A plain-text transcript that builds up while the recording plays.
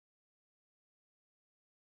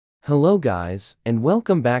Hello guys, and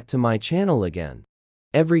welcome back to my channel again.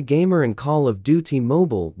 Every gamer in Call of Duty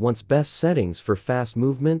Mobile wants best settings for fast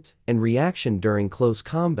movement and reaction during close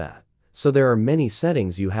combat, so there are many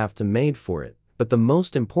settings you have to made for it, but the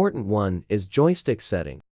most important one is joystick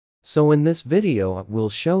setting. So in this video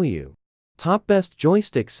we'll show you top best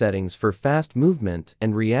joystick settings for fast movement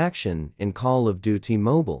and reaction in Call of Duty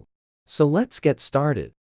Mobile. So let's get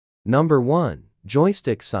started. Number 1.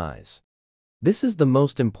 Joystick size. This is the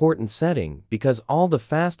most important setting because all the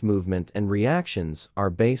fast movement and reactions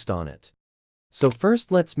are based on it. So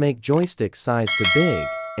first let's make joystick size to big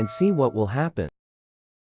and see what will happen.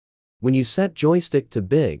 When you set joystick to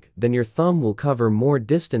big, then your thumb will cover more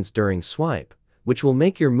distance during swipe, which will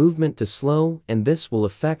make your movement to slow, and this will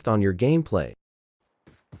affect on your gameplay.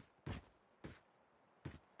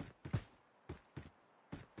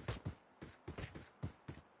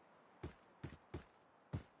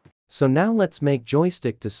 So now let's make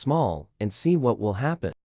joystick to small and see what will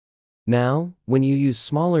happen. Now, when you use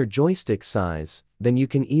smaller joystick size, then you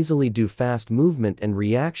can easily do fast movement and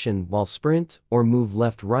reaction while sprint or move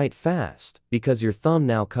left-right fast, because your thumb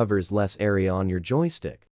now covers less area on your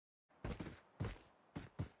joystick.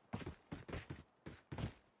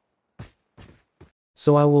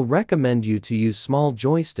 So I will recommend you to use small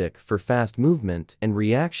joystick for fast movement and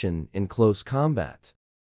reaction in close combat.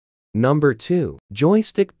 Number 2.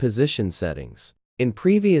 Joystick position settings. In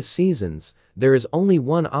previous seasons, there is only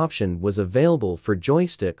one option was available for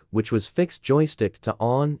joystick, which was fixed joystick to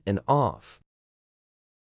on and off.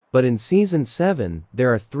 But in Season 7,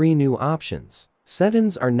 there are 3 new options.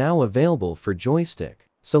 Settings are now available for joystick.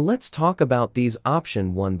 So let's talk about these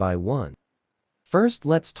options one by one. First,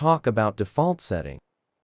 let's talk about default setting.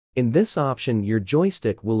 In this option, your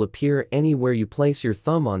joystick will appear anywhere you place your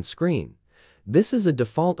thumb on screen. This is a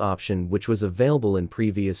default option which was available in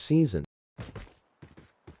previous season.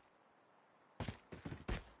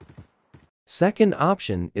 Second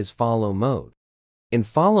option is follow mode. In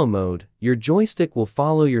follow mode, your joystick will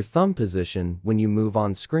follow your thumb position when you move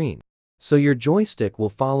on screen. So your joystick will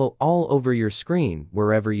follow all over your screen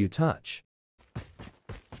wherever you touch.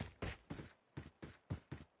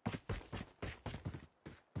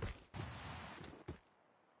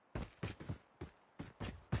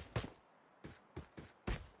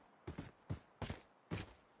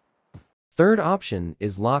 Third option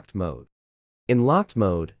is locked mode. In locked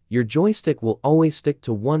mode, your joystick will always stick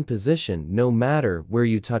to one position no matter where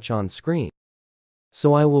you touch on screen.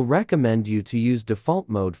 So I will recommend you to use default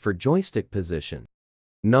mode for joystick position.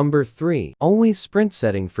 Number 3. Always sprint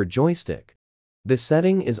setting for joystick. This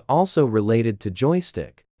setting is also related to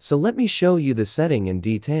joystick, so let me show you the setting in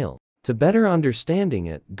detail. To better understanding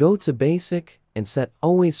it, go to basic and set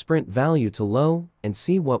always sprint value to low and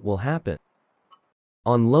see what will happen.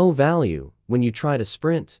 On low value, when you try to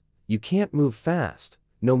sprint, you can't move fast,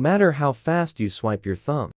 no matter how fast you swipe your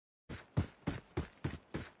thumb.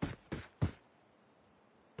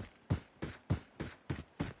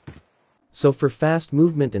 So for fast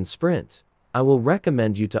movement and sprint, I will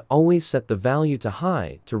recommend you to always set the value to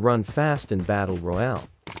high to run fast in Battle Royale.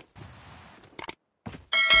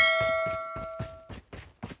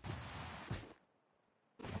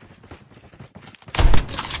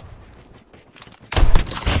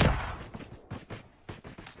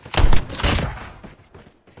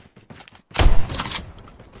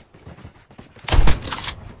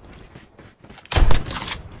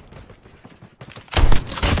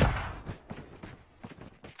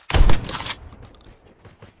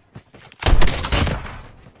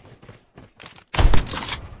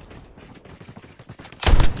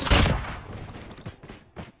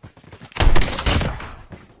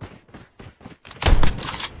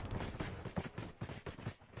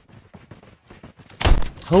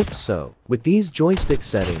 Hope so. With these joystick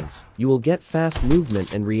settings, you will get fast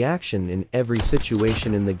movement and reaction in every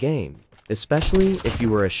situation in the game, especially if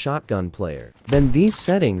you are a shotgun player. Then these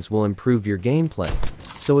settings will improve your gameplay.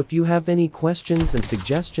 So if you have any questions and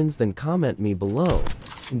suggestions, then comment me below.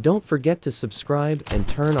 And don't forget to subscribe and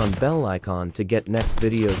turn on bell icon to get next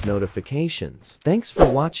video's notifications. Thanks for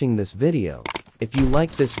watching this video. If you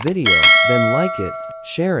like this video, then like it,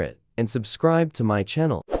 share it, and subscribe to my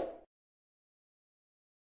channel.